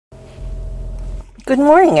Good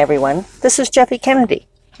morning, everyone. This is Jeffe Kennedy,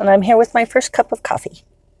 and I'm here with my first cup of coffee.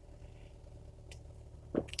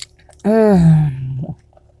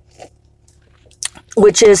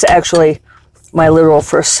 Which is actually my literal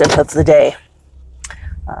first sip of the day.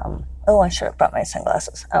 I should have brought my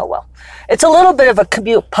sunglasses. Oh, well. It's a little bit of a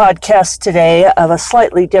commute podcast today of a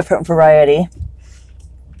slightly different variety.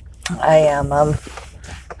 I am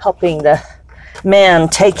helping the man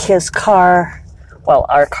take his car,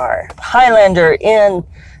 our car, Highlander, in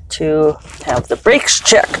to have the brakes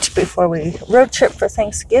checked before we road trip for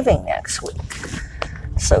Thanksgiving next week.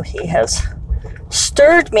 So he has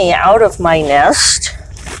stirred me out of my nest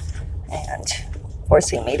and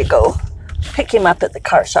forcing me to go pick him up at the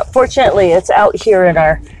car shop. Fortunately, it's out here in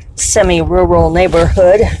our semi-rural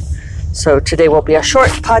neighborhood. So today will be a short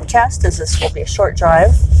podcast, as this will be a short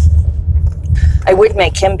drive. I would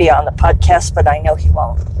make him be on the podcast, but I know he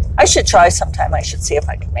won't. I should try sometime. I should see if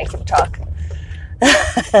I can make him talk.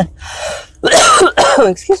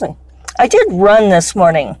 Excuse me. I did run this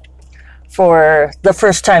morning for the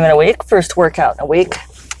first time in a week, first workout in a week,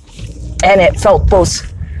 and it felt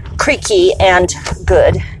both creaky and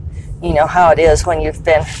good. You know how it is when you've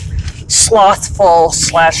been slothful /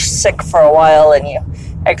 sick for a while and you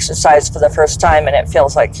exercise for the first time and it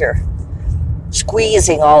feels like you're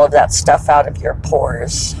squeezing all of that stuff out of your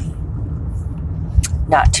pores.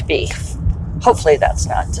 Not to be. Hopefully that's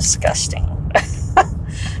not disgusting.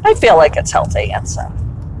 I feel like it's healthy. It's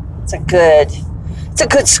a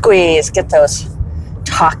good squeeze. Get those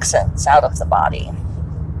toxins out of the body.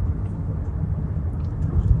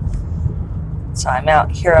 So I'm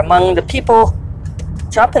out here among the people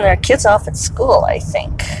dropping their kids off at school, I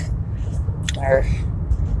think.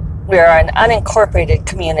 We're an unincorporated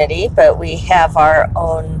community, but we have our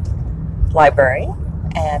own library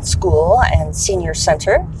and school and senior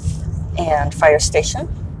center and fire station.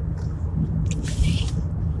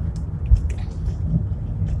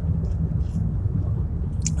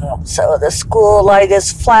 So the school light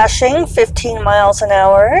is flashing 15 miles an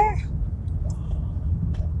hour.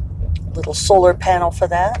 Little solar panel for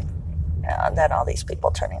that. And then all these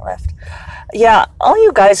people turning left. Yeah, all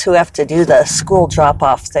you guys who have to do the school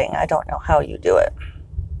drop-off thing, I don't know how you do it.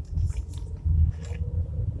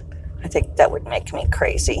 I think that would make me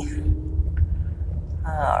crazy.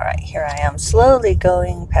 All right, here I am slowly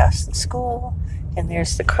going past the school. And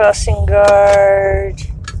there's the crossing guard.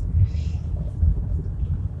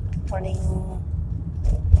 Morning.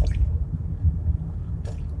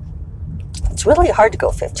 It's really hard to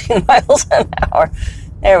go 15 miles an hour.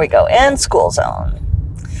 There we go. And school zone.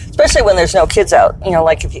 Especially when there's no kids out. You know,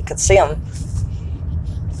 like if you could see them.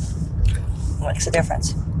 Makes a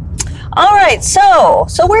difference. All right. So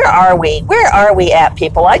where are we? Where are we at,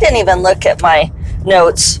 people? I didn't even look at my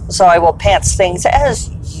notes, so I will pants things as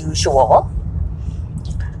usual.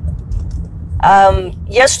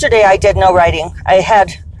 Yesterday I did no writing. I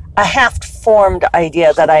had a half-formed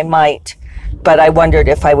idea that I might, but I wondered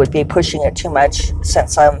if I would be pushing it too much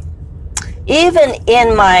since even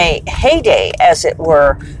in my heyday, as it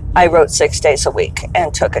were, I wrote 6 days a week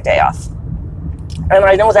and took a day off. And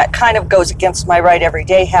I know that kind of goes against my write every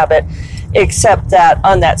day habit, except that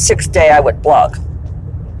on that 6th day I would blog.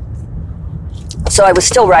 So I was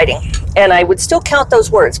still writing, and I would still count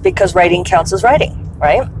those words because writing counts as writing,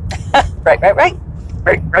 right? Right.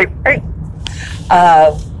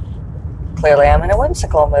 Clearly I'm in a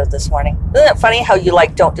whimsical mood this morning. Isn't it funny how you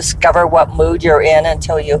don't discover what mood you're in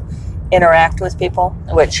until you interact with people?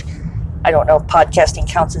 Which I don't know if podcasting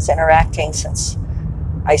counts as interacting, since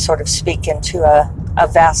I sort of speak into a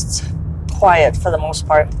vast quiet for the most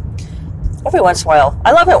part. Every once in a while,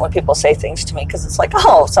 I love it when people say things to me because it's like,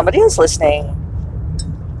 oh, somebody is listening.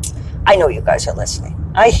 I know you guys are listening.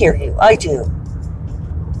 I hear you. I do.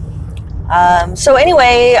 So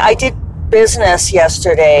anyway, I did business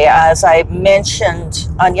yesterday. As I mentioned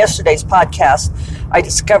on yesterday's podcast, I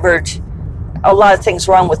discovered a lot of things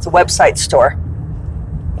wrong with the website store,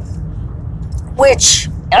 which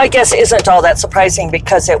I guess isn't all that surprising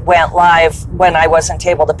because it went live when I wasn't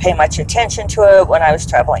able to pay much attention to it, when I was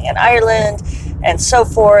traveling in Ireland and so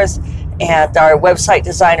forth. And our website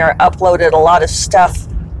designer uploaded a lot of stuff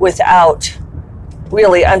without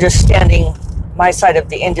really understanding my side of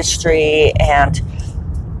the industry, and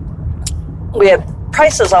we had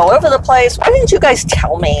prices all over the place. Why didn't you guys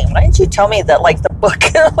tell me? Why didn't you tell me that the book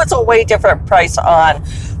was a way different price on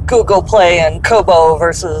Google Play and Kobo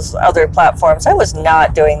versus other platforms? I was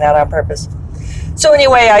not doing that on purpose. So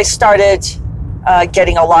anyway, I started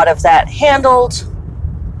getting a lot of that handled.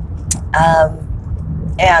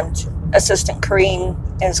 And Assistant Corrine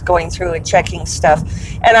is going through and checking stuff.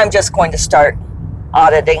 And I'm just going to start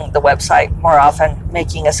auditing the website more often,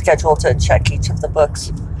 making a schedule to check each of the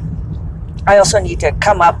books. I also need to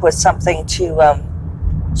come up with something to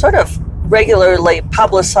sort of regularly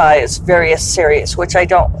publicize various series, which I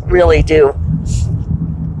don't really do.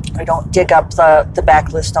 I don't dig up the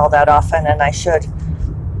backlist all that often, and I should.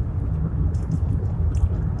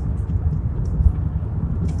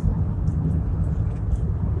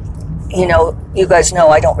 You know, you guys know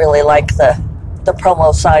I don't really like the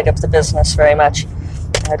promo side of the business very much.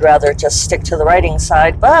 I'd rather just stick to the writing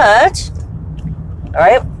side, but, all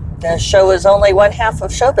right, the show is only one half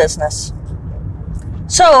of show business.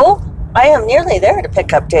 So, I am nearly there to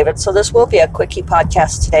pick up David, so this will be a quickie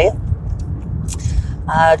podcast today.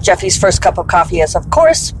 Jeffy's First Cup of Coffee is, of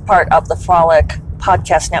course, part of the Frolic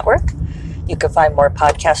Podcast Network. You can find more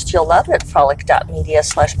podcasts you'll love at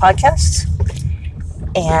frolic.media/podcasts.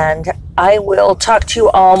 And I will talk to you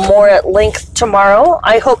all more at length tomorrow.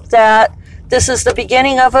 I hope that this is the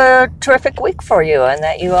beginning of a terrific week for you and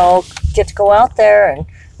that you all get to go out there and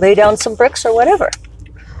lay down some bricks or whatever.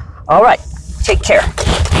 All right. Take care.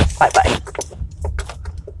 Bye-bye.